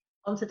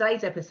On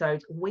today's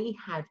episode, we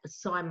had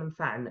Simon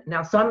Fan.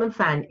 Now, Simon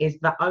Fan is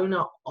the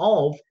owner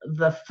of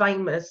the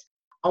famous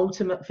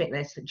Ultimate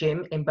Fitness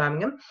Gym in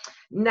Birmingham.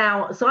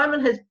 Now,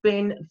 Simon has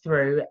been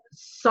through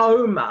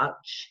so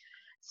much,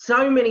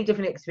 so many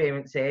different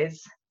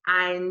experiences,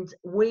 and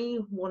we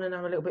want to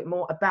know a little bit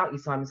more about you,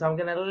 Simon. So I'm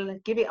going to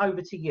give it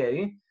over to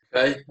you.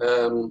 Okay.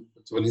 Do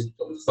we need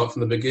to start from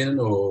the beginning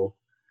or?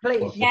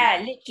 Please. Yeah,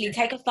 literally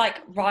take us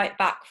like right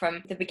back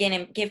from the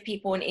beginning. Give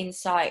people an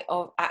insight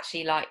of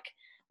actually like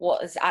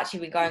what has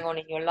actually been going on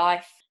in your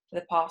life for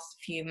the past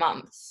few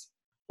months.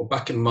 Well,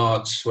 back in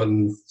March,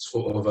 when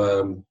sort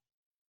of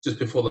just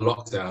before the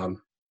lockdown,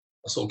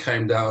 I sort of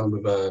came down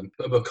with a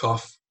bit of a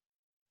cough,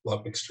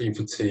 like extreme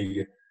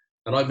fatigue,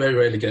 and I very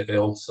rarely get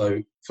ill.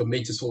 So for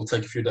me to sort of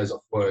take a few days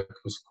off work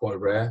was quite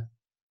rare.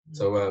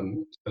 So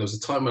there was a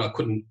time when I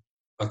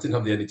didn't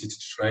have the energy to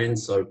train,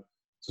 so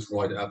just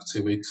ride it out for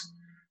 2 weeks.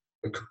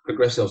 But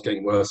progressively, I was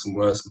getting worse and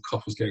worse. The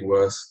cough was getting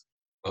worse.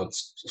 I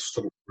was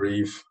struggling to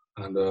breathe.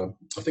 And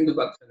I think it was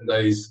about 10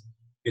 days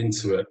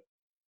into it,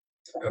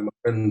 my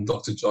friend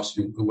Dr. Josh,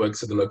 who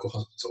works at the local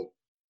hospital,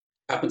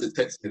 happened to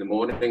text me in the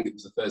morning. It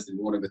was a Thursday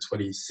morning, the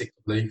 26th, I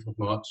believe, of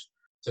March.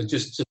 So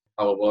just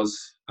how I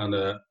was. And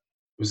it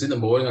was in the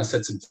morning. I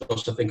said to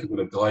Josh, I think I'm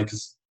going to die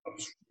because I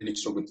was really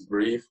struggling to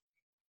breathe.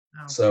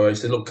 Oh. So he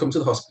said, look, come to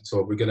the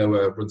hospital. We're going to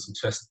run some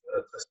chest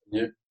tests on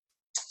you.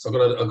 So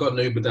I got an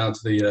Uber down to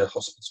the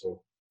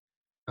hospital,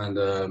 and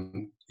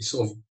he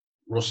sort of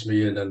rushed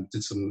me in and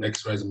did some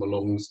x-rays of my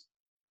lungs.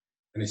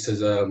 And he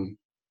says,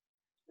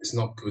 it's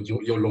not good.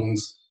 Your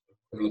lungs are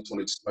equivalent to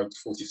someone who smoked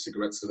 40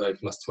 cigarettes a day for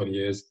the last 20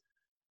 years.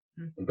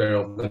 And Barry,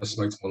 I've never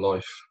smoked in my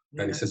life.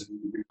 Yeah. And he says,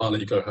 we can't let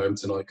you go home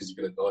tonight because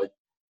you're going to die.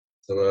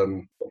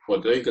 So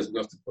what do I do? Because we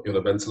have to put you on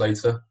a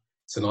ventilator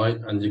tonight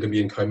and you're going to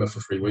be in coma for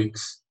 3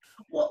 weeks.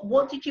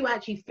 What did you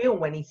actually feel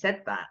when he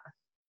said that?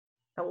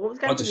 What was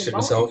going I just shit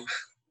myself.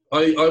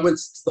 I went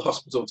to the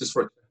hospital just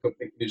for a checkup,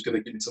 thinking he was going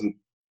to give me some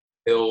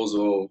pills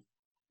or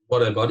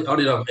whatever. I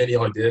didn't have any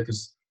idea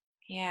because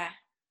I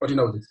didn't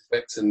know the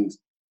effects. And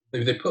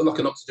they put like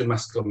an oxygen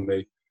mask on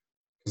me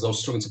because I was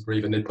struggling to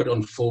breathe, and they put it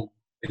on full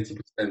 80%,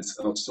 and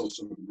I was still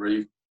struggling to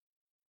breathe.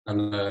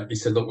 And he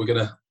said, look,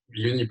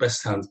 you're in your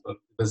best hands, but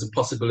there's a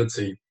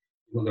possibility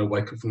you're not going to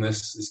wake up from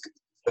this. It's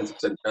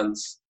a 20%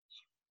 chance.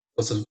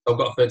 I said, I've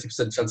got a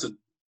 30% chance of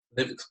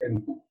living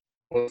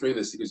through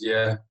this. He goes,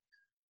 yeah,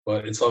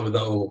 but it's either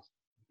that or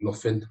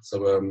nothing.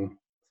 So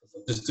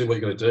just do what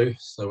you're going to do.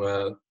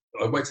 So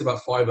I waited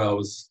about 5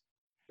 hours,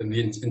 and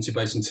the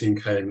intubation team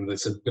came and they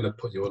said, we're going to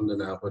put you under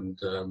now. And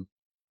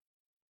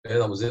yeah,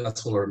 that was it.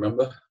 That's all I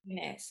remember.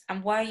 Yes.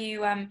 And were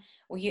you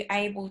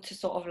able to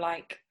sort of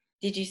like,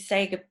 did you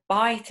say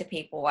goodbye to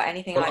people or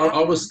anything like that?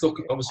 I was stuck.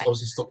 I was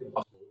obviously stuck in the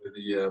hospital with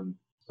the.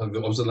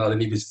 I wasn't allowed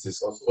any visitors.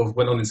 So I sort of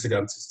went on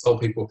Instagram to tell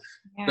people,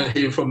 don't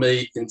hear from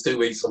me in 2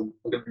 weeks. I'm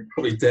going to be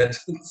probably dead.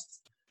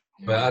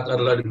 But I had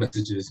a load of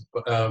messages,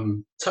 but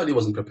totally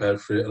wasn't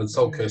prepared for it. And I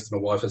told Kirsty,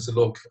 my wife, I said,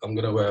 look, I'm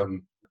going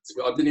to,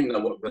 I didn't even know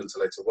what a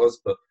ventilator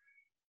was, but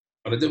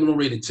I didn't want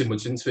to read too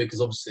much into it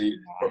because obviously it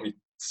probably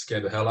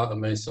scared the hell out of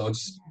me. So I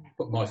just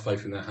put my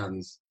faith in their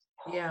hands.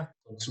 Yeah.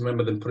 I just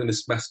remember them putting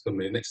this mask on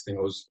me. The next thing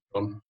I was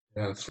gone.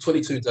 Yeah.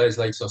 22 days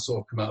later, I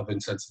sort of come out of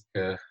intensive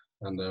care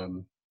and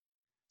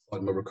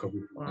started my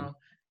recovery. Wow.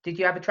 Did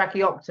you have a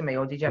tracheotomy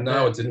or did you have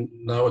No, I didn't.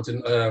 No, I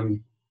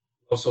didn't.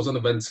 Also, I was on a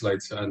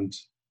ventilator and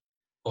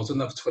I was on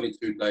that for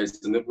 22 days,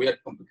 and then we had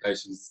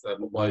complications.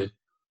 My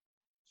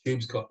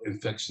tubes got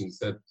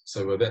infections,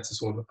 so they had to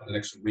sort of an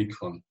extra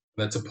recon.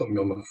 They had to put me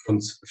on my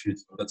front a few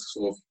times. They had to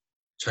sort of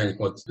change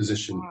my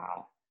position.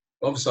 Wow.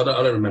 Obviously,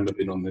 I don't remember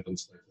being on the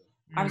ventilator.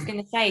 I was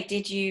going to say,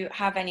 did you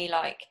have any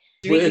like?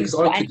 Weird,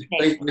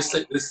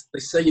 because they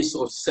say you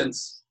sort of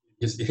sense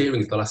your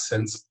hearing is the last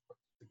sense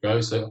to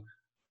go. So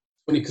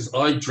funny because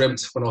I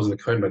dreamt when I was in a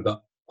coma that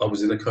I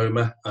was in a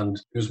coma, and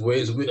it was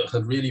weird. I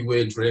had really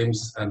weird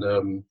dreams,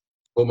 and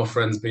all my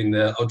friends being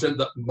there. I dreamt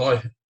that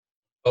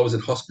I was in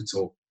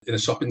hospital in a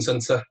shopping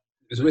centre.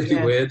 It was really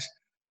weird.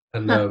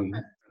 And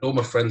all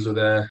my friends were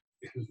there.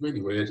 It was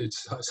really weird.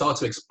 It's hard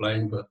to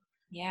explain, but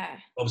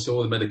obviously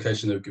all the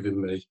medication they were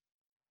giving me.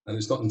 And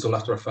it's not until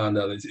after I found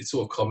out it's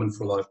sort of common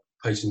for like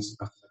patients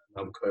after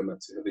have a coma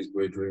to have these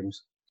weird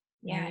dreams.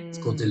 Yeah. It's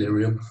called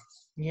delirium.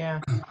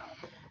 Yeah.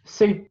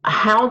 So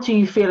how do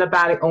you feel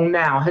about it all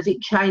now? Has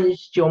it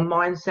changed your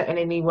mindset in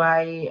any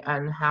way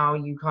and how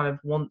you kind of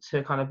want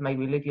to kind of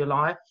maybe live your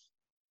life?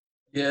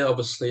 Yeah,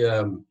 obviously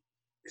it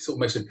sort of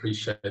makes you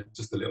appreciate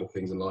just the little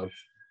things in life.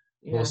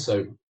 Yeah.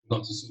 Also,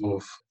 not to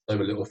sort of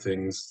over little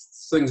things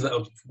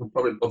that would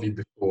probably bother you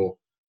before.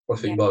 I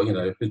think, well,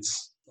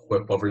 it's not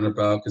worth bothering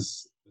about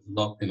because it's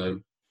not,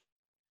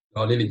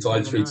 I nearly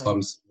died 3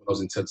 times when I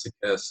was in intensive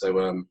care. So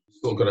you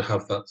sort of got to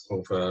have that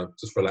sort of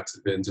just relax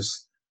a bit and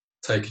just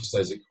take each day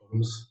as it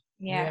comes.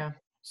 Yeah.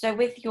 So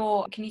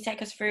can you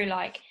take us through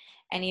like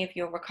any of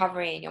your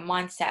recovery and your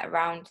mindset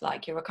around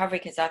like your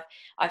recovery? Because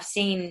I've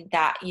seen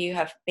that you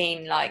have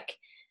been like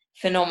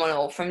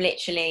phenomenal from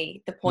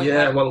literally the point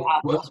where well,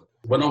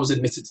 when I was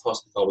admitted to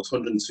hospital I was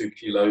 102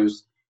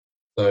 kilos,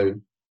 so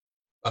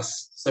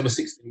So I was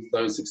 16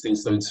 stone, 16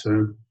 stone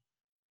 2.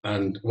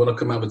 And when I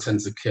come out of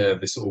intensive care,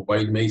 they sort of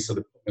weighed me. So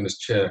they put me in this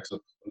chair because I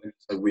was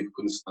so weak, I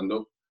couldn't stand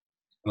up.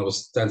 And I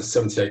was down to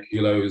 78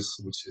 kilos,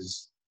 which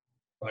is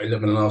about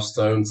 11 and a half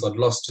stone. So I'd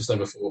lost just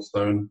over 4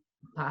 stone.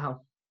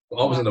 Wow. But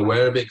I wasn't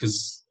aware of it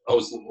because I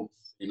was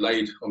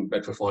laid on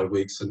bed for 5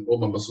 weeks and all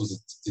my muscles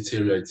had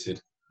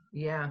deteriorated.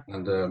 Yeah.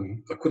 And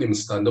I couldn't even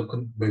stand up,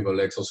 couldn't move my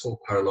legs. I was sort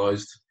of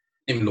paralysed.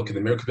 Didn't even look in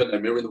the mirror because we had no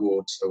mirror in the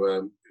ward. So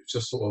it was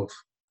just sort of,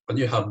 I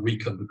knew how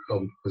weak I'd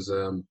become because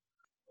I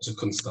just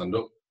couldn't stand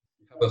up.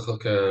 We had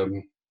like a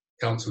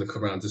counsellor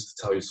come around just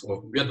to tell you sort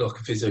of, we had like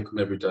a physio come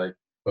every day.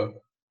 But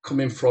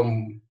coming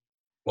from,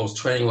 I was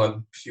training like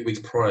a few weeks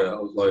prior, I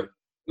was like,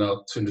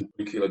 200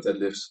 kilo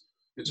deadlifts.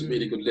 It's a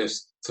really good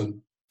lift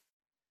to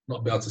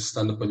not be able to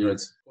stand up on your own.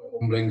 It's quite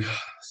humbling.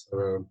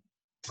 So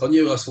I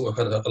knew I sort of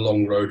had a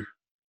long road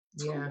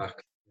to come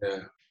back. Yeah.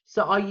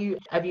 So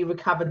have you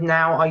recovered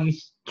now? Are you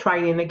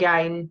training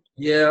again?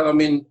 Yeah, I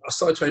mean, I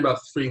started training about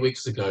 3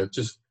 weeks ago.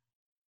 Just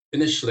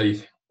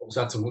initially, I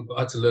had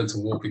to learn to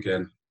walk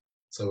again.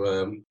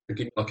 So they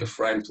give me like a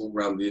frame to walk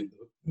around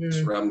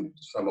around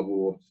my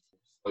ward,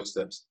 slow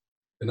steps.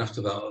 And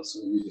after that, I was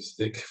really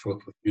stick for a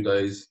few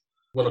days.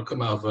 When I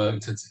come out of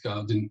intensive care,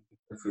 I didn't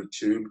go through a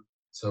tube.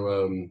 So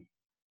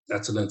I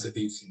had to learn to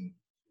eat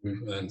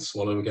and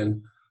swallow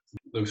again.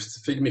 They were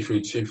feeding me through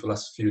a tube for the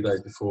last few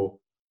days before,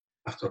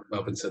 after I come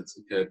out of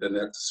intensive care. Then they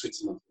had to switch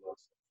me on to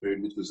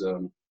food, which was, I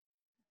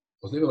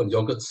was living on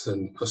yogurts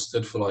and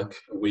custard for like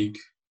a week.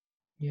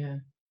 Yeah.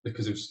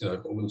 Because it was, I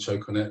wouldn't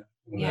choke on it.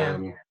 And, Yeah.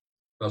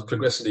 I was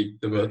progressively,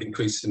 they were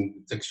increasing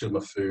the texture of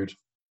my food.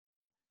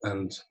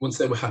 And once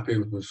they were happy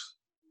with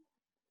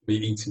me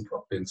eating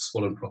properly and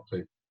swallowing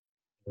properly,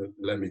 they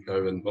let me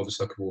go, and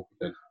obviously I could walk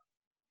again.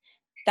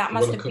 That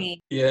must have been.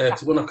 Yeah,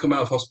 so when I come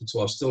out of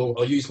hospital,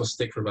 I used my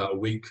stick for about a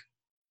week.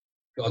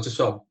 I just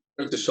felt,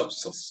 I went to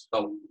shops, I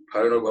felt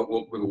paranoid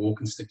with a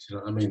walking stick, you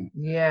know what I mean?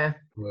 Yeah.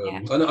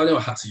 I know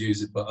I had to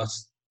use it, but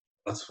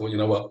that's what, you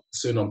know what,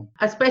 soon I'm...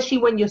 Especially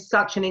when you're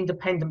such an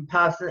independent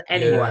person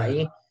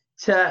anyway,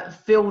 to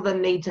feel the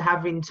need to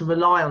having to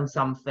rely on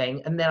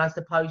something. And then I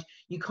suppose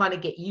you kind of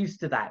get used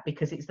to that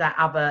because it's that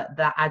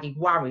added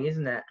worry,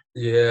 isn't it?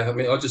 Yeah, I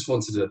mean, I just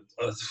wanted to...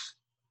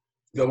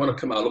 when I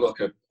come out,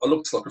 I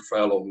looked like a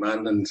frail old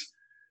man, and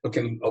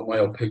looking at my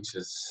old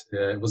pictures,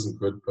 yeah, it wasn't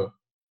good. But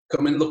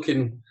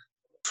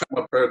track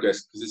my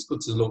progress, because it's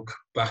good to look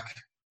back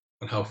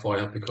at how far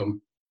I've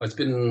become. I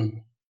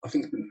think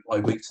it's been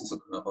 5 weeks since I've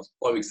come out.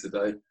 5 weeks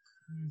today.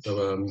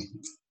 So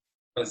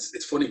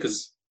it's funny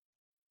because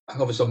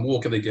obviously I'm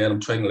walking again,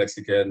 I'm training legs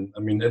again. I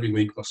mean, every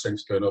week my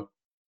strength's going up.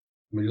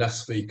 I mean,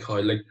 last week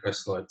I leg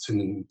pressed like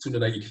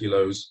 280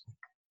 kilos,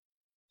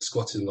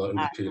 squatting like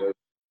 100 kilos.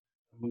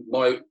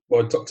 My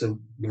doctor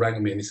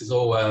rang me and he says,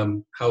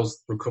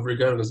 how's recovery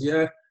going? I goes,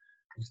 yeah,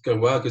 it's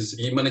going well, because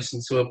you managed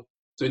to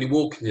do any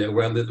walking yet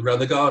around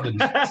the garden?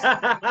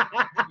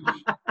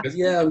 Because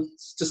yeah,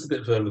 it's just a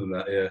bit further than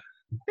that, yeah.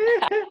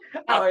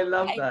 Oh, I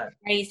love that.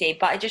 Crazy,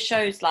 but it just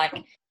shows like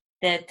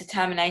the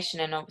determination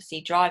and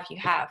obviously drive you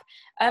have.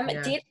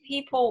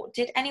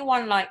 Did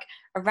anyone like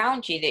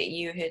around you that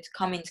you had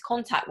come into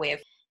contact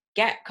with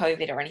get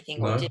COVID or anything?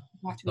 No, or did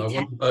you have to be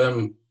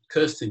tested?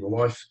 Kirsty, my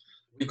wife,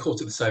 we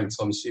caught it at the same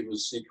time. She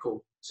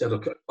had a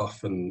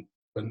cough,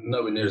 but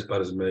nowhere near as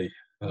bad as me.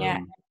 I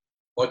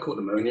caught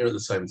pneumonia at the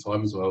same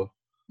time as well.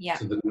 Yeah.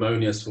 So the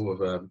pneumonia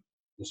sort of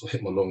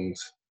hit my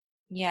lungs.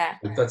 Yeah.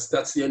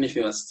 That's the only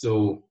thing I'm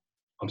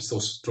still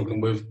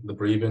struggling with, the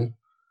breathing,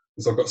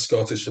 because I've got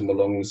scar tissue in my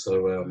lungs.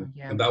 So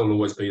and that will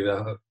always be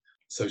there.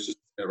 So it's just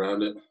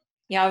around it.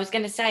 Yeah, I was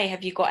going to say,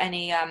 have you got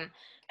any?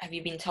 Have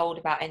you been told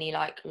about any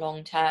like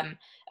long-term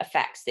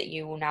effects that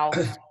you will now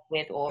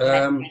with, or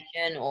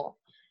medication, or?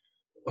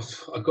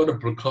 I got a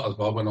blood clot as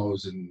well when I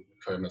was in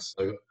coma,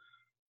 so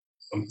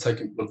I'm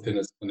taking blood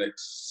thinners for the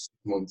next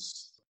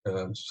months,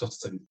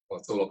 just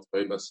until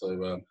October.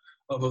 So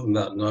other than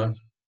that, no.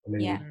 I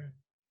mean,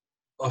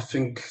 I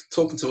think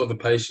talking to other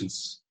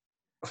patients,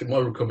 I think my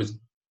recovery is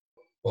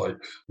like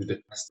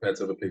ridiculous compared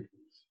to other people.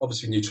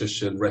 Obviously,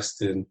 nutrition,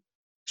 resting,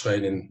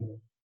 training.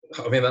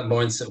 I mean, that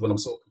mindset when I'm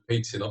sort of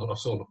competing, I've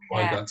sort of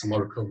applied that to my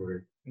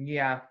recovery.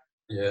 Yeah.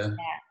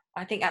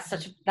 I think that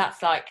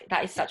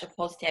is such a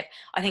positive.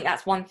 I think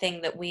that's one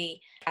thing that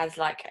we, as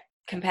like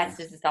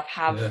competitors and stuff,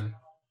 have. Yeah.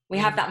 We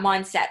have that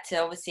mindset to,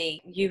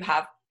 obviously you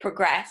have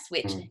progressed,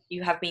 which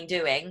you have been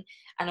doing,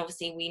 and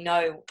obviously we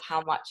know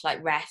how much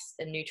like rest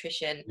and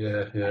nutrition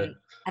and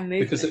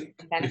movement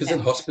because in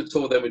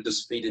hospital they were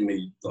just feeding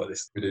me like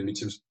this,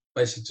 which was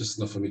basically just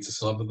enough for me to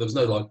survive, but there was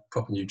no like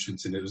proper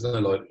nutrients in it. There's no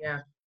like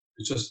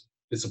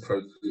it's a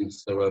protein.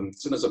 So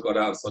as soon as I got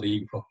out and started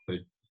eating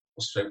properly,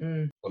 my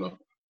strength went up.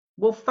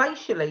 Well,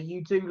 facially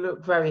you do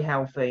look very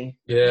healthy.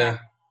 Yeah.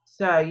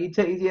 So you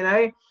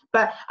do,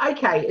 but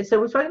okay, so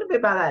we're talking a bit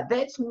about that.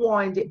 Let's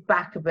wind it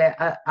back a bit,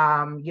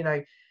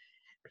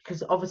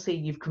 because obviously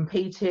you've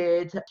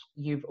competed,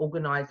 you've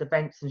organised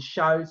events and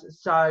shows.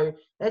 So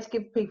let's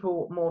give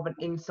people more of an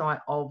insight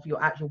of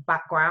your actual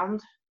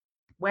background.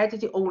 Where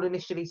did it all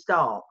initially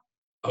start?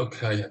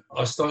 Okay,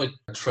 I started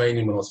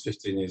training when I was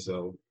 15 years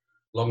old,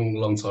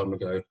 long time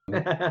ago.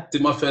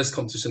 Did my first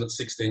competition at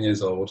 16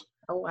 years old.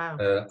 Oh wow!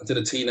 I did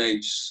a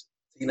teenage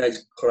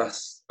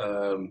class.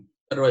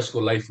 Federation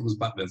called Latham's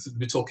back then. So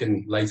we're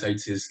talking late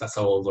 80s. That's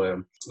how old I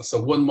am.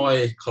 So won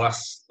my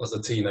class as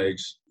a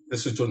teenage.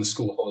 This was during the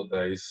school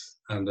holidays,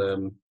 and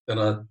then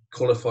I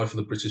qualified for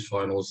the British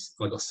finals.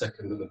 And I got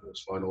second in the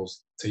British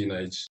finals,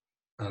 teenage,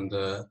 and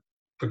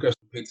progressed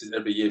competed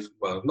every year.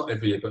 Well, not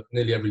every year, but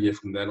nearly every year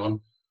from then on.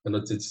 And I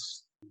did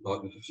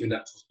like a few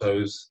natural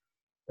shows,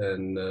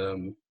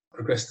 and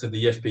progressed to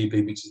the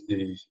FBB, which is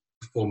the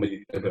former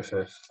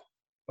WFF,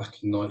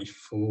 back in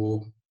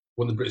 '94.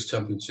 Won the British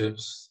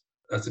Championships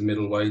as a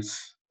middleweight.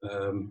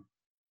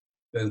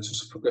 Then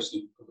just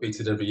progressively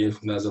competed every year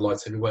from there as a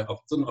light heavyweight. I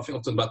think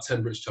I've done about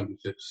 10 British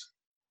Championships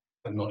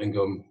at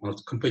Nottingham. I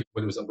competed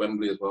when it was at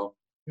Wembley as well.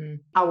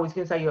 I was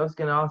going to say, I was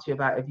going to ask you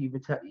about if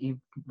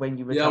when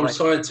you retired. Yeah, I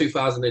retired in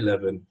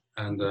 2011,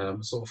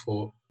 and sort of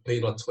thought,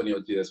 being like 20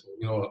 odd years, well,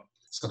 you know what,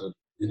 sort of,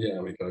 yeah,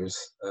 how it goes.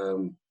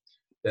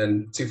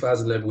 Then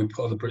 2011, we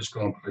put on the British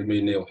Grand Prix, me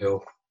and Neil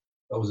Hill.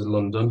 That was in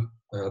London.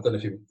 I don't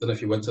know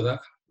if you went to that.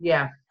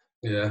 Yeah.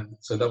 Yeah,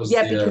 so that was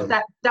because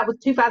that was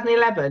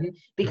 2011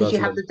 because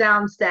you had the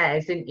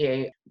downstairs, didn't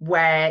you,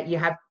 where you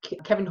had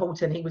Kevin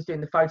Horton, he was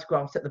doing the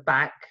photographs at the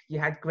back, you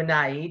had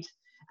Grenade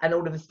and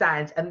all of the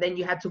stands, and then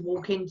you had to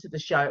walk into the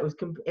show.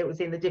 It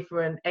was in the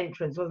different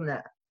entrance, wasn't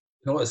it?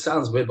 You know what, it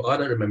sounds weird, but I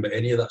don't remember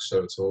any of that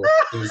show at all.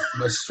 It was the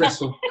most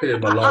stressful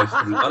period of my life,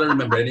 and I don't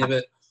remember any of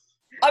it.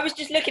 I was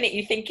just looking at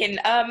you thinking,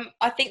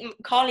 I think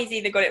Carly's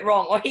either got it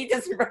wrong or he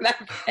doesn't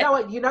remember. No,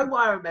 you know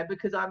what I remember?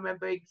 Because I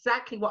remember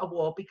exactly what I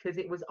wore, because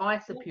it was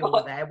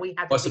Isopure there. We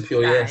had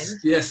Isopure,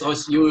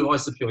 yes, you were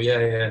Isopure,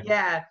 yeah.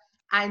 Yeah,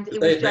 and it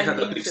was they had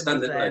a big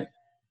stand, didn't they?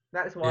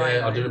 That's why.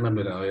 Yeah, I do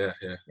remember now.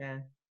 Yeah.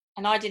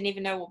 And I didn't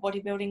even know what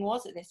bodybuilding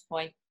was at this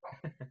point.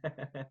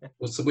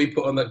 Well, so we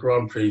put on that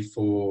Grand Prix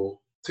for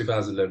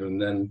 2011,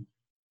 and then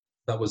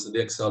that was at the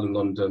Excel in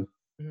London.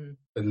 Mm-hmm.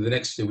 And the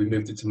next year we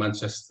moved it to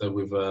Manchester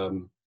with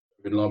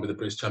in line with the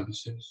British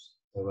Championships.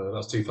 So, that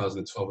was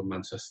 2012 in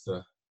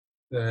Manchester.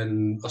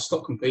 Then I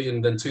stopped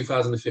competing. Then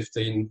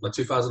 2013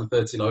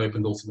 I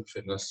opened Ultimate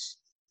Fitness.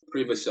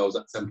 Previously I was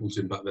at Temple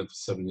Gym back then for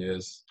 7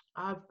 years.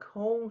 Of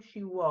course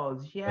you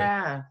was,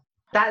 yeah.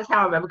 That's how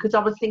I remember, because I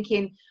was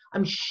thinking,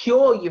 I'm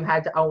sure you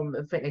had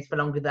Ultimate Fitness for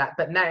longer than that,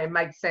 but no, it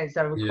makes sense.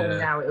 I recall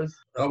now it was.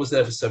 I was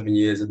there for 7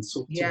 years, and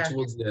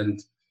towards the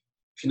end,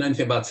 if you know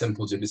anything about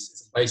Temple Gym,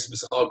 it's a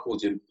hardcore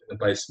gym in the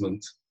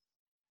basement,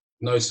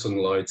 no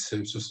sunlight. It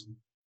was just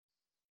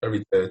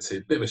very dirty,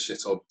 a bit of a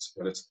shithole, to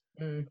be honest.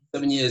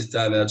 7 years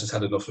down there, I just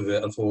had enough of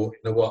it. I thought,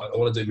 you know what, I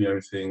want to do my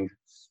own thing.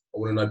 I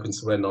want to open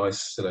somewhere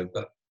nice, that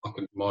I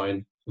couldn't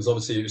mind. Because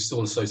obviously it was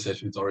still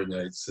associated with Dorian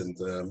Yates, and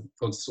I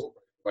wanted to sort of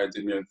way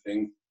do my own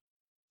thing.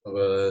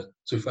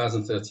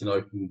 2013 I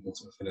opened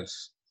Ultimate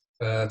Fitness.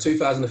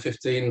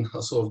 2015 I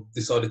sort of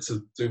decided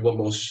to do one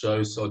more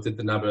show, so I did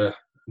the NABBA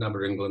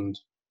England,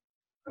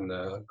 and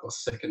got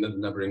second at the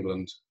NABBA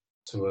England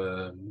to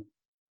a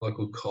guy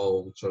called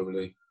Carl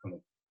Jolie, and a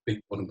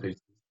big Jordan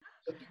Peters.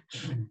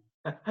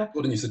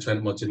 Jordan used to train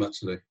at my gym,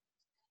 actually.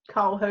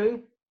 Carl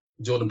who?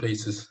 Jordan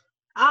Peters.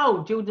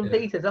 Oh, Jordan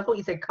Peters. I thought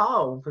you said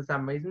Carl for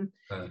some reason.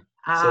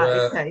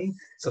 Okay.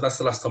 So that's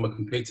the last time I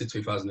competed,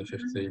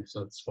 2015.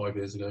 So that's 5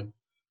 years ago.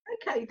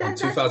 Okay,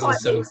 that's quite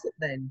recent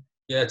then.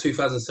 Yeah,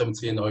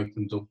 2017 I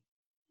opened up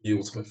the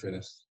Ultimate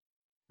Fitness.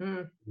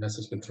 Yes,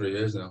 it's been 3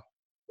 years now.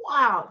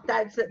 Wow,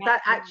 that's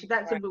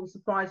a real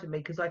surprise for me,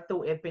 because I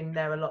thought it had been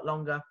there a lot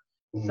longer.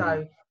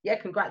 So yeah,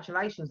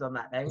 congratulations on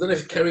that then. I don't know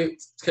if Kerry,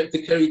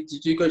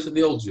 did you go to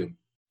the old gym?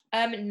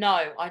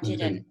 No, I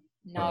didn't.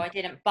 No, I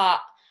didn't.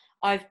 But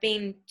I've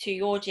been to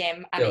your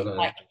gym, and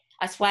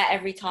I swear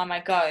every time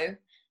I go,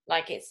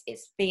 like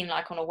it's been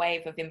like on a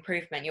wave of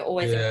improvement. You're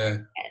always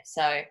improving it.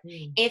 So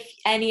if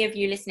any of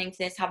you listening to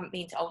this haven't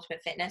been to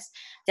Ultimate Fitness,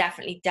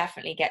 definitely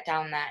get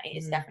down there. It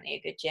is definitely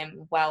a good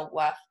gym, well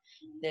worth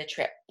the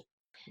trip.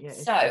 Yeah,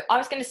 so I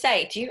was going to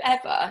say, do you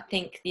ever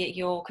think that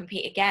you'll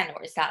compete again,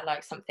 or is that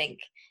like something?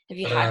 Have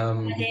you had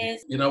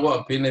ideas? You know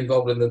what? Being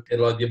involved in the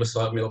other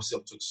side of me, obviously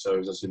I've done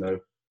shows, as you know,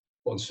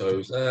 on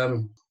shows. I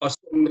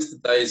sort of miss the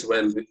days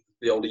when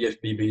the old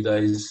EFBB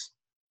days,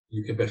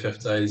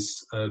 UKBFF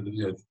days,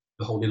 the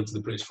whole lead up to the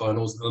British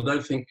finals. And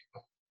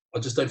I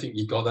just don't think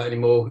you got that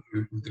anymore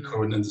with the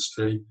current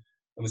industry.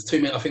 And there's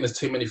too many. I think there's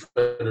too many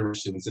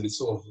federations, and it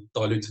sort of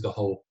diluted the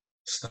whole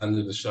standard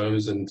of the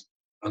shows. And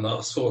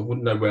I sort of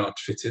wouldn't know where I'd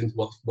fit in,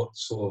 what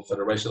sort of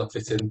federation I'd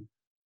fit in.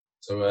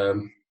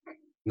 So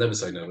never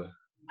say never.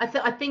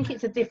 I think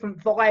it's a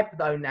different vibe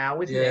though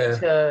now, isn't it?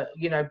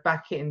 To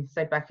back in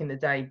the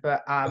day,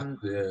 but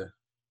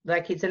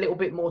like it's a little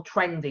bit more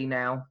trendy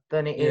now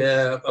than it is.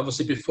 Yeah,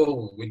 obviously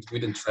before we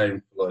didn't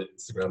train for like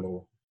Instagram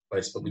or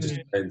Facebook. We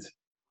just trained.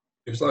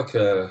 It was like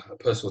a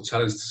personal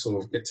challenge to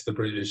sort of get to the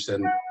British.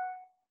 And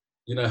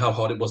you know how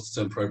hard it was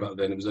to turn pro back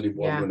then. It was only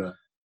one winner.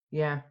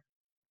 Yeah.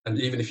 And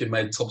even if you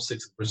made top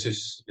 6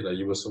 British,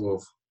 you were sort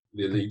of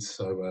the elite.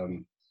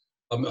 So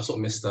I sort of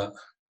missed that.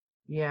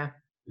 Yeah.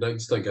 You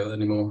just don't get that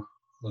anymore.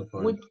 I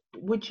find.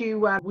 Would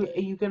you are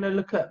you going to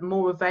look at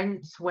more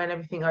events when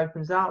everything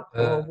opens up,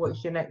 or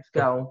what's your next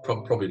goal?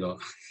 Probably not.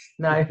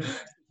 No,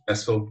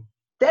 Stressful.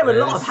 they're a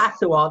lot of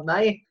hassle, aren't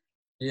they?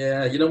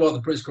 Yeah, you know what? The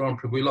British Grand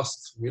Prix, we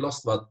lost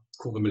about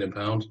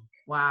 £250,000,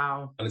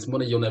 Wow. and it's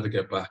money you'll never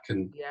get back.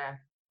 And Yeah.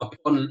 I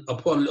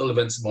put on little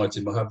events in my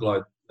gym. I have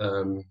like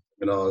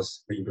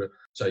Minars,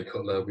 Jay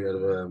Cutler. We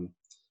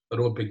had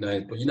all big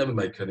names, but you never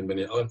make any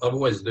money. I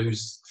always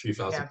lose a few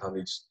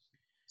 £1,000 each.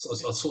 So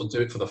I sort of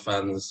do it for the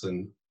fans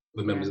and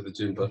the members of the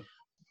gym. But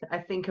I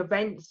think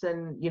events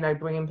and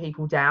bringing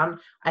people down.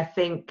 I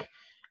think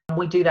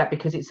we do that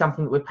because it's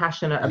something that we're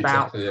passionate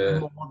about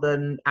more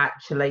than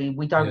actually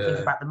we don't think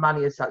about the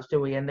money as such, do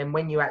we? And then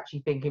when you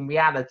actually think in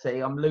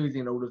reality, I'm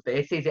losing all of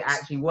this, is it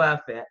actually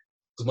worth it?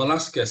 Because my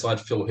last guest, I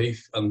had Phil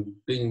Heath, and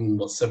being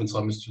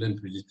 7-time Mr.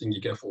 Olympia, you think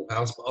you get a full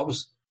house, but I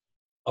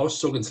was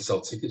struggling to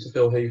sell tickets to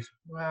Phil Heath.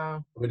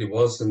 Wow. I really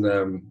was, and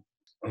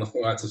I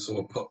thought I had to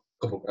sort of put a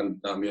couple of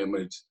grand down my own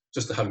money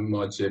just to have him in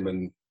my gym,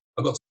 and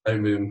I got to play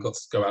with him, got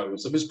to go out with him,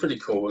 so it was pretty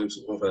cool. It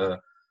was sort of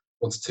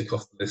want to tick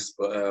off the list,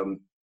 but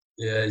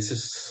it's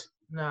just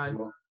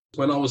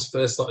When I was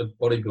first started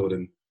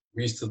bodybuilding,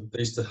 they used to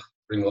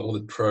bring like all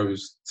the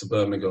pros to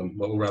Birmingham,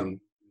 all around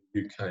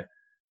the UK,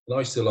 and I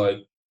used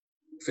to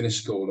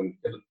finish school and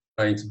get a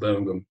train to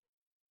Birmingham,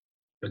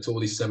 go to all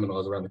these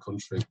seminars around the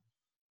country.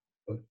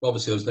 But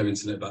obviously, there was no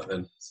internet back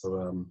then,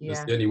 so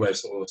it's the only way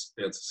sort of to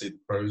be able to see the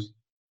pros.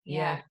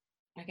 Yeah,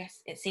 I guess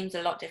it seems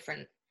a lot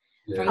different.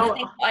 From the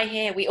things I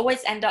hear, we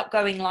always end up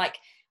going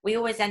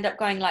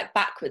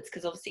backwards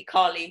because obviously,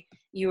 Carly,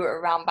 you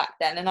were around back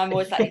then, and I'm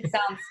always like,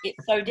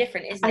 it's so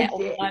different, isn't it?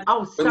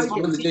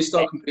 When did you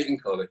start competing,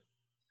 Carly?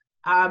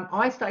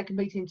 I started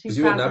competing in 2008.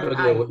 You were in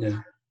Aberdeen, weren't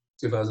you?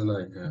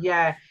 2008.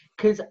 Yeah,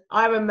 because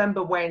I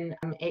remember when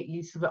I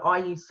used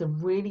to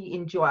really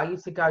enjoy. I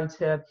used to go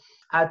to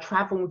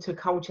travel to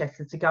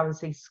Colchester to go and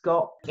see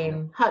Scott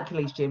in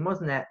Hercules Gym,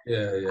 wasn't it?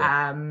 Yeah.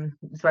 I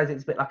suppose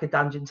it's a bit like a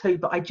dungeon too,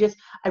 but I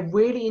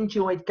really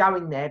enjoyed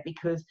going there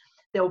because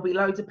there will be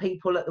loads of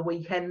people at the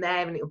weekend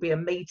there, and it'll be a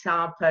meet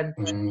up, and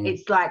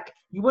it's like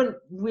you wouldn't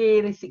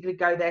realistically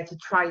go there to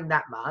train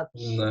that much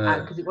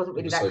because it wasn't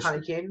really that kind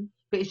of gym.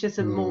 But it's just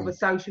more of a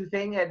social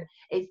thing, and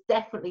it's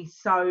definitely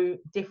so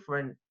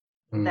different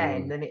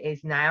then than it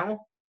is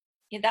now.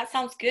 Yeah, that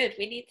sounds good.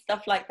 We need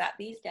stuff like that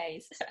these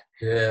days.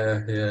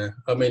 Yeah.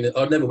 I mean,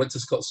 I never went to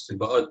Scott's gym,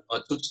 but I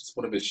touched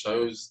one of his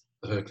shows,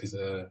 the Hercules.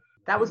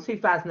 That was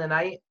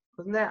 2008,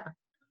 wasn't it?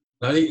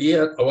 No,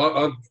 yeah.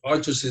 I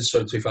just did his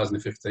show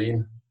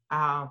 2015.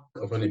 I've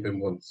only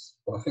been once,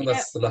 but I think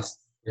that's the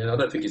last. Yeah, I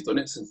don't think he's done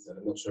it since then.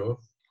 I'm not sure.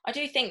 I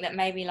do think that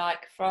maybe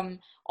from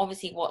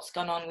obviously what's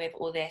gone on with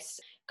all this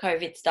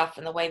COVID stuff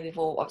and the way we've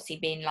all obviously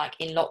been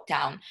in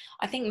lockdown,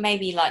 I think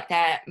maybe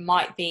there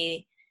might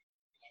be,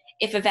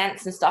 if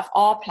events and stuff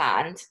are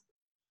planned,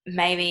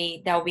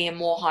 maybe there'll be a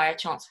more higher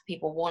chance for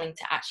people wanting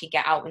to actually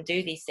get out and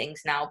do these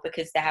things now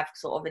because they have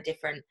sort of a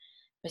different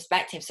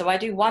perspective. So I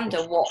do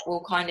wonder what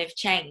will kind of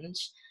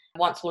change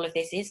once all of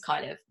this is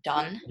kind of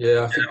done.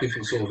 Yeah, I think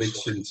people sort of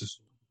itching to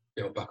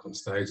get back on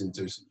stage and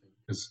do something,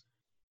 because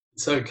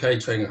it's okay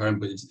training at home,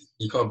 but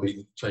you can't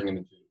beat training in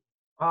the gym.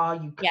 Oh,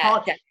 you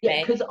can't.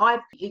 Yeah, because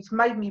it's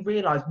made me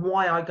realise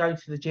why I go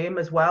to the gym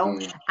as well,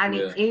 and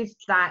it is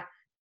that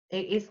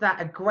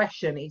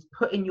aggression. It's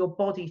putting your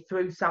body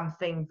through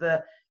something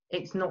that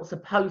it's not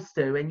supposed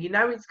to, and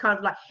it's kind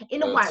of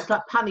in a way it's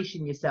like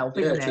punishing yourself,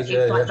 isn't it?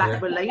 It's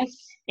that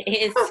release.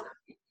 It is.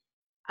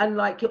 And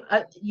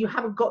you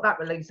haven't got that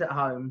release at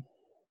home.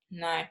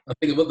 No. I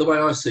think the way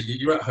I see it,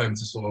 you're at home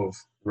to sort of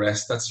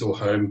rest. That's your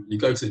home. You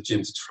go to the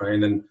gym to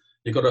train, and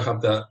you've got to have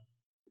that.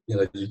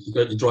 You're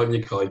driving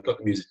your car, you've got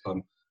the music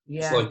on.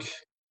 Yeah. It's like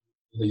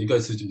you go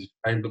to the gym to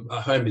train, but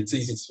at home it's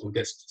easy to sort of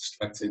get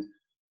distracted.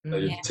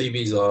 Your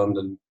TV's on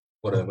and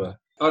whatever.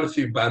 I had a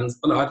few I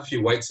had a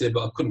few weights here,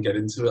 but I couldn't get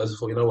into it. I just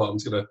thought, you know what,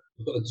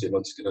 I've got a gym.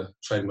 I'm just gonna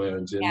train my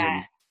own gym.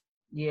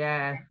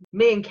 Yeah.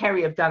 Me and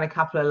Kerry have done a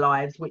couple of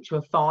lives, which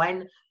were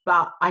fine.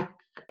 But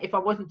if I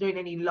wasn't doing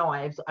any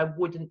lives, I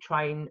wouldn't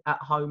train at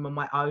home on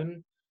my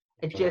own.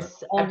 It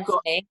just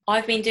honestly,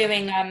 I've been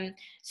doing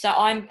so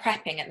I'm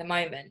prepping at the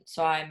moment.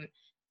 So I'm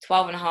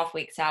 12 and a half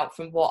weeks out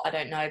from what I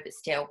don't know, but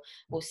still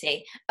we'll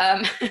see.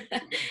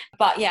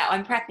 But yeah,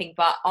 I'm prepping,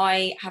 but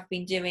I have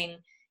been doing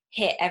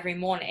HIIT every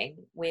morning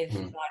with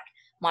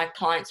my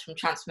clients from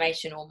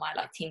Transformation or my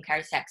team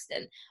Kerry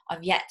Sexton.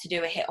 I've yet to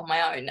do a HIIT on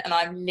my own, and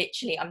I'm doing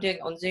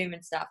it on Zoom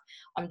and stuff.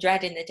 I'm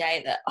dreading the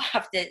day that I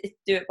have to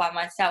do it by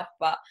myself,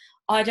 but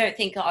I don't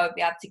think I would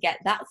be able to get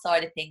that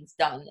side of things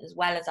done as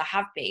well as I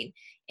have been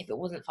if it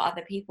wasn't for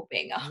other people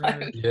being at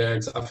home. Yeah,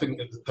 I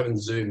think having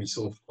Zoom, you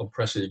sort of on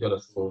pressure, you got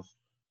to sort of.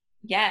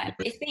 Yeah,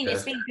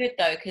 it's been good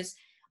though, because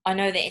I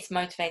know that it's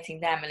motivating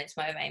them and it's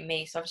motivating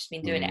me, so I've just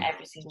been doing it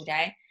every single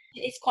day.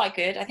 It's quite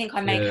good. I think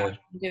I may carry on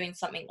doing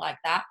something like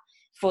that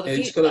for the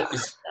future.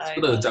 It's got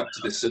to adapt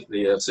to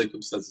the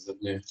circumstances,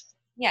 haven't you?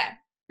 Yeah.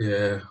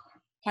 Yeah.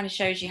 Kind of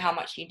shows you how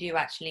much you do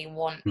actually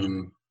want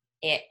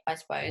it, I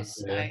suppose.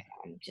 So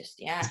I'm just,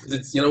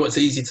 It's, you know, it's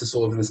easy to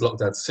sort of in this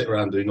lockdown to sit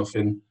around doing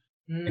nothing.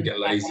 and get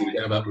lazy,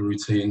 get out of the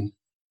routine.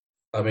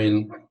 I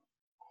mean,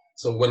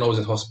 so when I was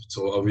in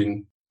hospital, I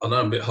mean, I know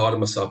I'm a bit hard on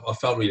myself. I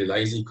felt really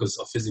lazy because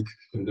I physically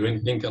couldn't do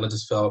anything, and I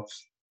just felt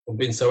I've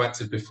been so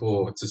active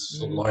before, just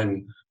sort of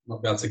lying,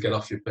 not be able to get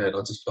off your bed.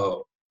 I just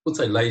felt, I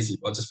wouldn't say lazy,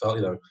 but I just felt,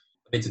 I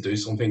need to do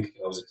something.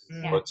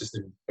 I just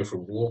didn't go for a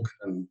walk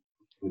and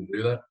couldn't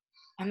do that.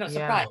 I'm not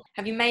surprised.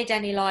 Have you made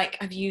any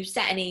have you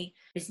set any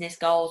business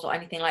goals or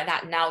anything like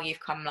that now you've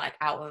come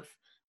out of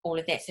all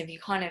of this? Have you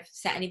kind of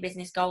set any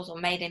business goals or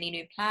made any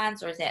new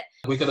plans, or is it?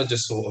 We're going to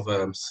just sort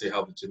of see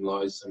how the gym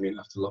lies. I mean,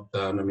 after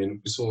lockdown, I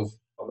mean, we sort of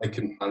are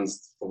making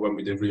plans for when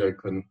we do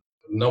reopen.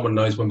 No one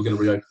knows when we're going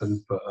to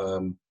reopen, but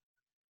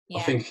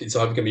I think it's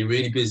either going to be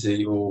really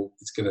busy or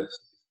it's going to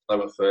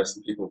slow at first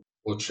and people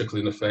will trickle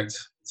in effect.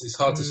 It's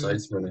hard to say,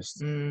 to be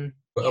honest.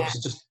 But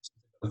obviously just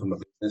for my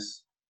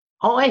business.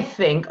 I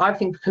think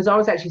because I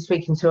was actually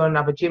speaking to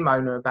another gym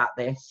owner about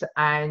this,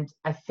 and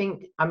I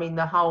think, I mean,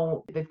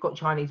 they've got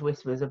Chinese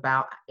whispers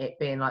about it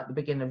being like the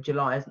beginning of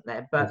July, isn't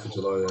there? But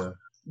July, yeah.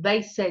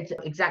 They said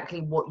exactly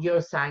what you're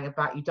saying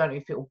about you don't know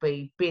if it will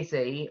be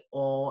busy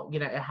or,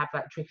 have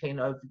that trickling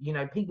of,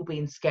 people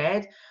being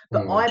scared.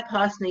 But I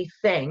personally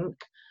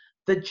think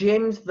the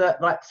gyms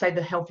that, like, say,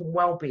 the health and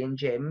wellbeing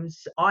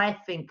gyms, I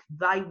think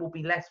they will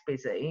be less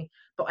busy.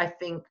 But I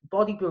think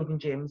bodybuilding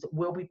gyms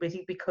will be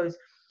busy because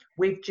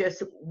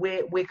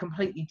we're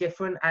completely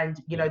different, and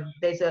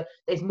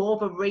there's more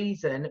of a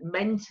reason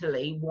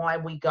mentally why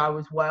we go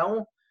as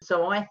well.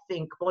 So I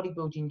think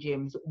bodybuilding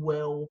gyms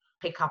will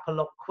pick up a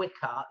lot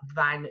quicker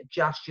than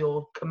just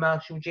your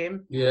commercial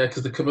gym. Yeah,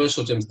 because the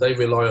commercial gyms, they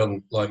rely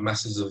on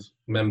masses of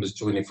members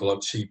joining for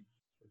cheap.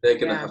 They're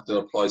going to have to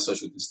apply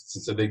social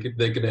distancing, so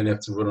they're going to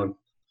have to run on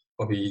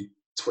probably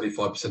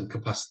 25%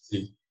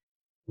 capacity,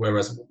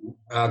 whereas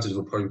our gyms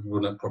will probably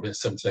run at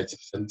 70-80%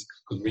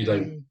 because we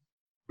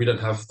don't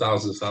have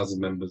thousands of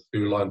members. We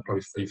rely on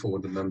probably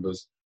 300-400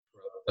 members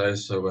throughout the day.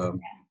 So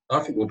I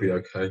think we'll be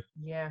okay.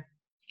 Yeah.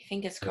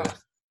 Fingers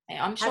crossed.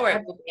 Yeah, I'm sure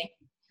it will be.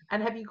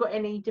 And have you got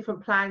any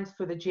different plans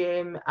for the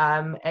gym?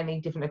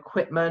 Any different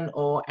equipment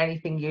or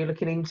anything you're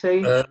looking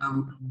into?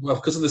 Well,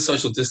 because of the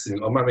social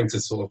distancing, I'm having to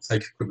sort of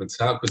take equipment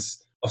out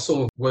because I've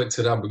sort of worked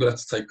it out. We're going to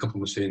have to take a couple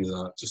of machines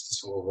out just to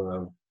sort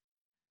of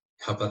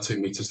have that 2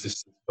 meters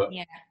distance. But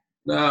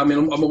no, I mean,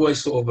 I'm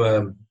always sort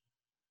of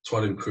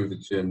trying to improve the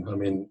gym. I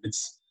mean,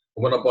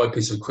 when I buy a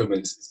piece of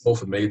equipment, it's more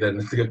for me than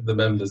the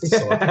members. So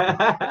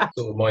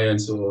sort of my own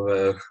sort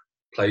of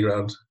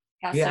playground.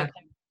 That's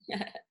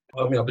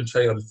I mean, I've been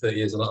training over 30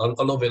 years and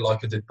I love it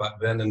like I did back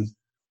then. And,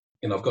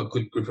 I've got a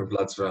good group of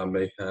lads around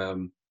me,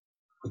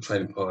 good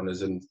training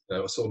partners. And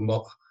I sort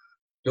of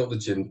built the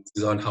gym,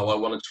 designed how I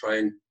want to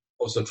train.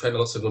 Also trained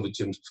lots of other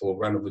gyms before,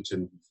 ran other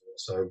gyms before.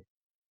 So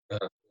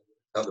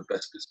have the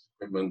best bits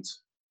of equipment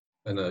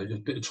and a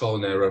bit of trial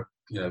and error.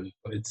 I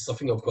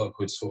think I've got a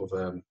good sort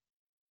of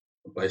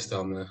base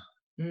down there.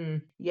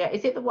 Yeah,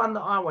 is it the one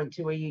that I went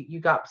to where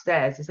you go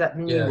upstairs? Is that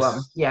the new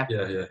one? Yeah.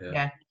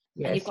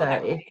 And you've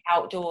got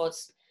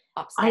outdoors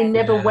upstairs. I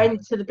never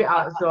went to the bit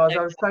outdoors.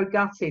 I was so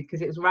gutted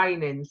because it was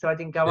raining, so I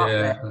didn't go up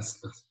there.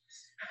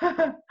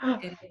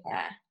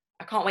 Yeah,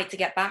 I can't wait to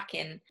get back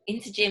into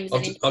gyms.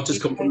 I've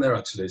just come from there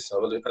actually,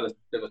 so I had a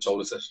bit of a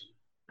shoulder session.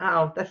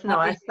 Oh, that's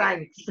nice.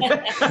 Thanks. You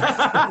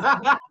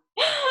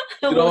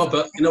know what?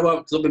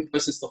 Because I've been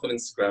posting stuff on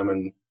Instagram,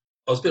 and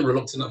I was a bit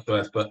reluctant at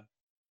first, but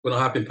when I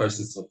have been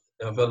posting stuff,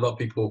 I've had a lot of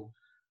people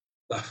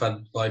that have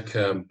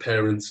had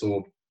parents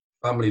or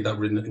family that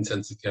were in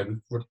intensive care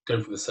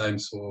going for the same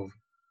sort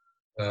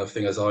of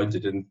thing as I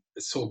did, and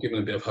it's sort of given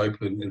a bit of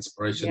hope and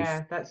inspiration.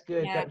 Yeah, that's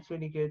good. Yeah. That's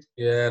really good.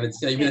 Yeah, and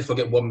it's even if I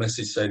get one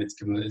message saying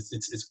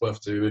it's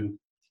worth doing.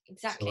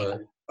 Exactly. So,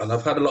 and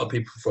I've had a lot of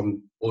people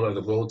from all over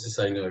the world to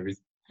say,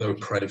 they were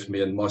praying for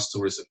me, and my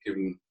stories have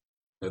given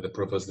the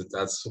brothers, the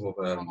dads, sort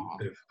of a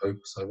bit of hope.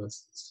 So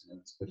that's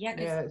good. Yeah,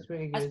 it's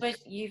really good. I suppose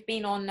you've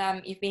been on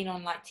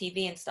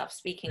TV and stuff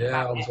speaking Yeah,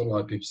 about I was on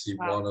BBC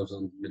One. I was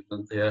on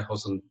Midland. Yeah, I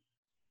was on.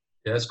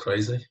 Yeah, it's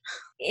crazy.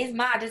 It is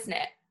mad, isn't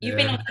it? You've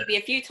been on TV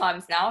a few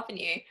times now, haven't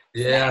you?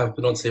 Yeah, I've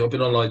been on TV. I've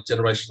been on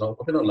Generation.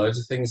 I've been on loads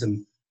of things,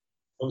 and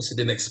obviously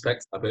didn't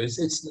expect that. But it's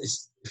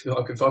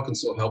if I can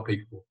sort of help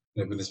people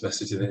with this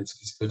message, then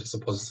it's good. It's a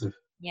positive.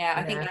 Yeah,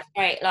 I think that's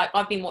great.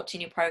 I've been watching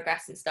your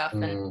progress and stuff,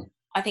 and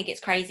I think it's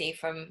crazy.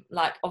 From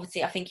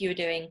obviously, I think you were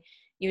doing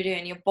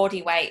your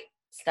body weight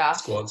stuff,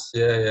 squats.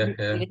 Yeah. With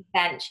the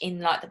bench in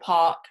the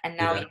park, and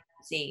now you've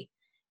obviously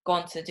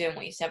gone to doing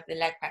what you said with the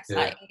leg press.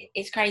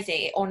 It's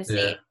crazy.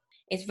 Honestly,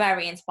 it's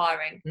very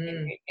inspiring. It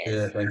really is.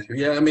 Yeah, thank you.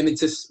 Yeah, I mean, it's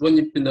just when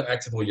you've been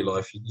active all your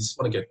life, you just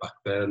want to get back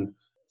there. And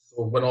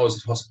when I was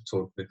in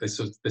hospital, they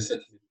said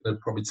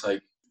it'd probably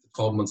take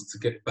 12 months to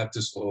get back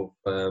to sort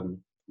of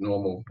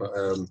normal, but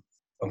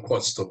I'm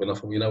quite stubborn. I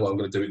thought, I'm going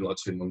to do it in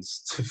 2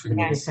 months, 3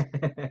 months.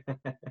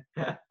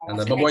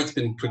 And my weight's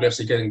been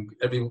progressively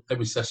getting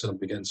every session. I've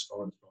been getting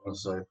stronger and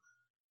stronger.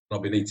 So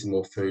I've been eating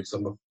more food.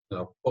 So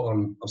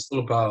I'm still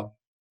about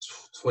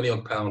 20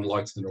 odd pound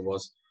lighter than I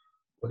was,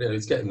 but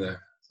it's getting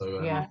there. So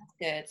that's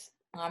good.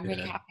 I'm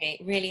really happy.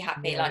 Really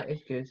happy.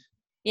 It's good.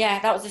 Yeah,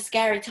 that was a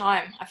scary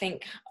time. I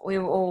think we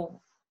were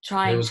all It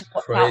trying was to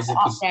watch out crazy for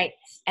because, updates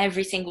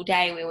every single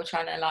day. We were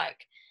trying to like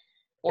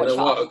you watch know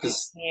for what, updates.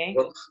 because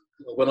You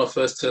when I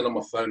first turned on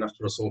my phone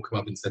after I saw come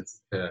up in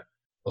intensive care, I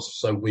was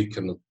so weak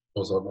and I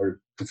was like, very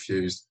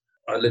confused.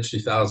 I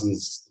literally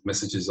thousands of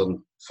messages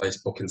on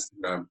Facebook,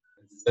 Instagram.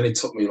 It only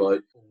took me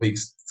like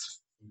weeks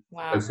to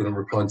Wow. go through and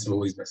reply to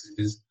all these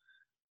messages.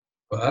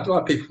 But I had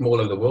like people from all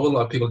over the world,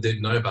 like people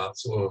didn't know about,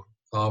 sort of,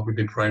 oh, we've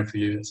been praying for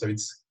you. And so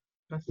it's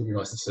really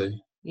nice to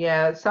see.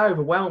 Yeah, it's so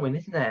overwhelming,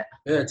 isn't it?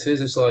 Yeah, it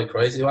is. It's like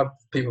crazy. I have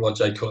people like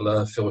Jay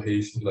Cutler, Phil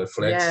Heath,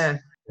 Flex. Yeah.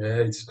 Yeah,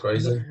 it's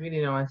crazy.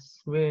 Really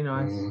nice. Really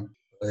nice.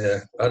 Yeah,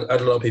 I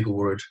had a lot of people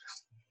worried.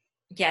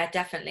 Yeah,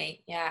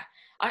 definitely. Yeah.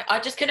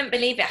 I just couldn't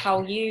believe it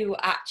how you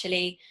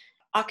actually,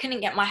 I couldn't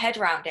get my head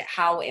around it,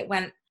 how it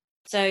went.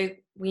 So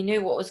we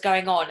knew what was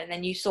going on, and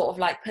then you sort of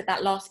like put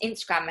that last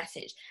Instagram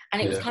message,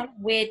 and it was kind of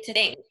weird to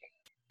think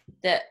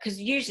that, because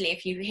usually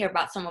if you hear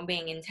about someone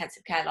being in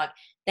intensive care, like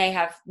they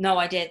have no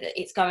idea that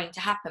it's going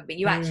to happen, but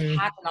you actually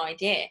had an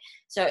idea.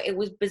 So it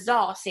was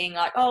bizarre seeing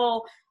like,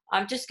 oh,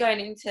 I'm just going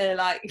into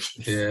like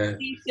yeah.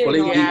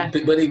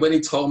 Well, when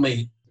he told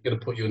me I'm going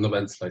to put you in the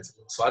ventilator,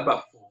 so I had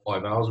about 4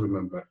 or 5 hours,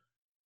 remember,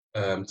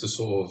 to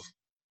sort of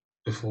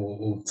before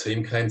all the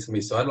team came to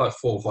me. So I had like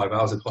 4 or 5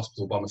 hours in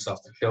hospital by myself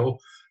to kill.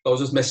 I was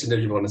just messaging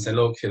everyone and saying,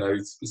 look,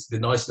 it's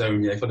been nice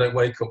knowing you. If I don't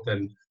wake up,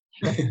 then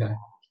I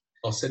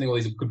was sending all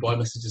these goodbye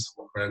messages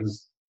to my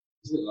friends.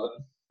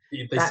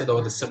 They said,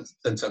 oh, there's 70%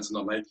 chance of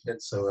not making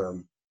it.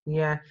 So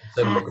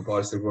sending my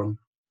goodbyes to everyone.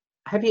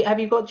 Have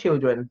you got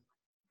children?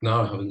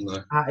 No, I haven't.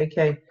 No.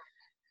 Okay.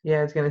 Yeah,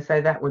 I was going to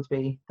say that would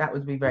be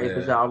very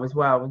bizarre as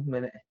well,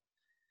 wouldn't it?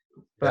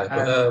 But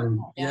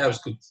it was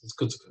good. It's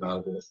good to come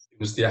out of it. It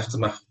was the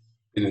aftermath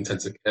in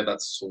intensive care.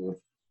 That's sort of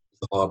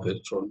the hard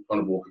bit. Trying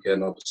to walk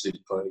again, obviously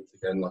trying to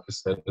eat again, like I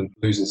said, and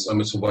losing so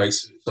much weight,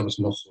 so much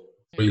muscle,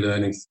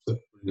 relearning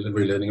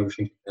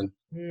everything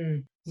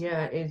again.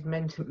 Yeah, it is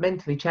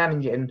mentally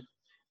challenging,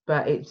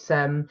 but it's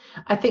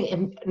I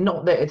think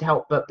not that it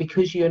helped, but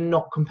because you're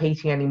not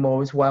competing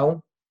anymore as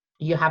well,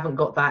 you haven't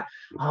got that,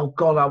 oh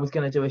God, I was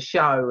going to do a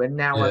show and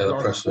now I've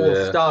lost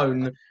 4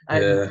 stone,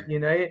 and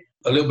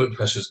a little bit of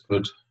pressure is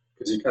good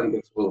because you can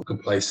get a little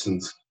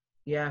complacent.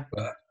 Yeah.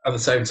 But at the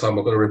same time,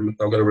 I've got to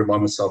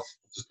remind myself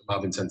just to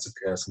have intensive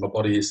care, so my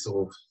body is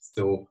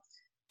still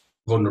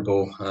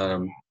vulnerable.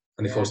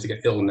 And if I was to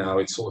get ill now,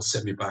 it sort of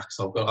set me back.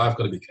 So I've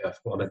got to be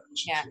careful. I don't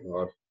push it too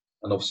hard.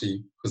 And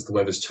obviously, because the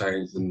weather's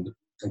changed and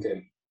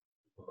getting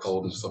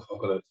cold and stuff, I've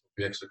got to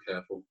be extra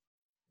careful.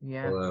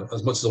 Yeah. So,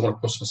 as much as I want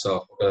to push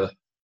myself, I've got a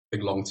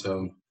big long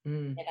term.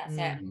 Yeah, that's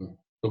it.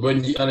 But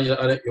when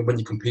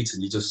you're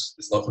competing,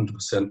 it's like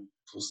 100%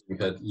 full steam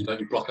ahead. You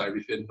block out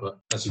everything. But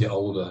as you get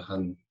older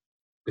and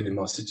been in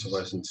my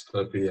situation, it's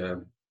got to be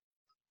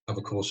have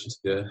a caution to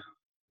the air.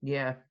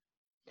 Yeah.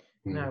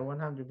 No,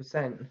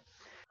 100%.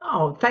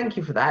 Oh, thank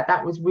you for that.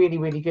 That was really,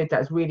 really good.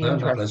 That was really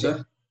interesting.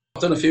 Pleasure.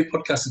 I've done a few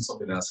podcasts and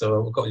something now,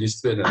 so I've got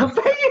used to it now.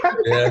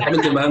 Yeah, I'm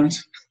in demand.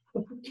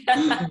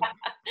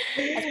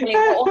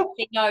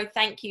 Honestly, no,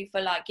 thank you for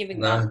like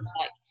giving us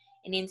like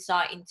an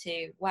insight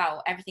into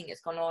everything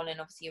that's gone on, and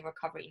obviously your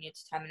recovery and your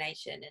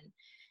determination and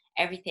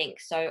everything.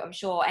 So I'm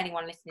sure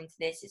anyone listening to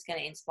this is going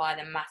to inspire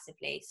them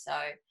massively. So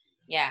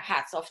yeah,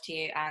 hats off to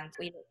you, and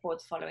we look forward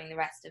to following the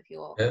rest of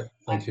your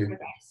thank you.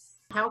 progress.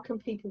 How can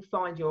people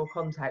find you or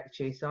contact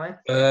you, Si? My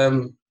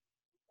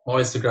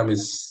Instagram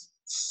is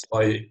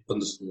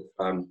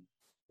Si_fan.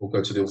 We'll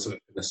go to the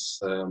Ultimate Fitness.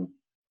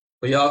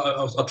 But yeah,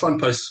 I'll try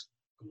and post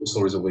a couple of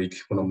stories a week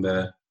when I'm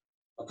there.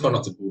 I try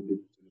not to bore people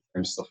with the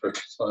same stuff every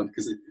time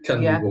because it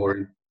can be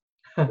boring.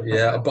 But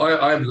yeah,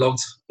 but I've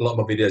logged a lot of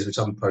my videos which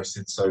I haven't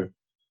posted. So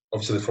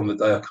obviously from the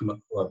day from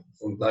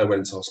the day I went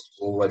into hospital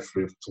all the way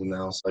through till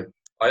now. So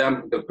I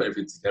am going to put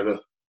everything together.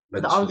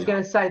 I was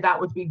going to say that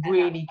would be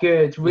really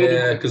good.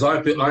 Yeah, because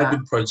I've been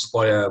approached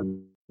by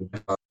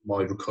my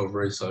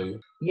recovery. So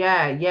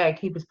yeah,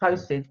 keep us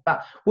posted.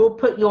 But we'll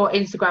put your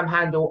Instagram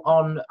handle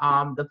on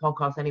the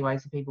podcast anyway,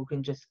 so people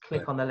can just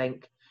click on the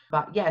link.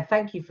 But yeah,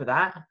 thank you for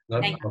that.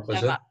 No, thank my you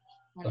pleasure.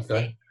 so much.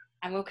 Okay,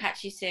 and we'll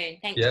catch you soon.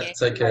 Thank you. Yeah,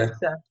 take care.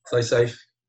 Stay safe.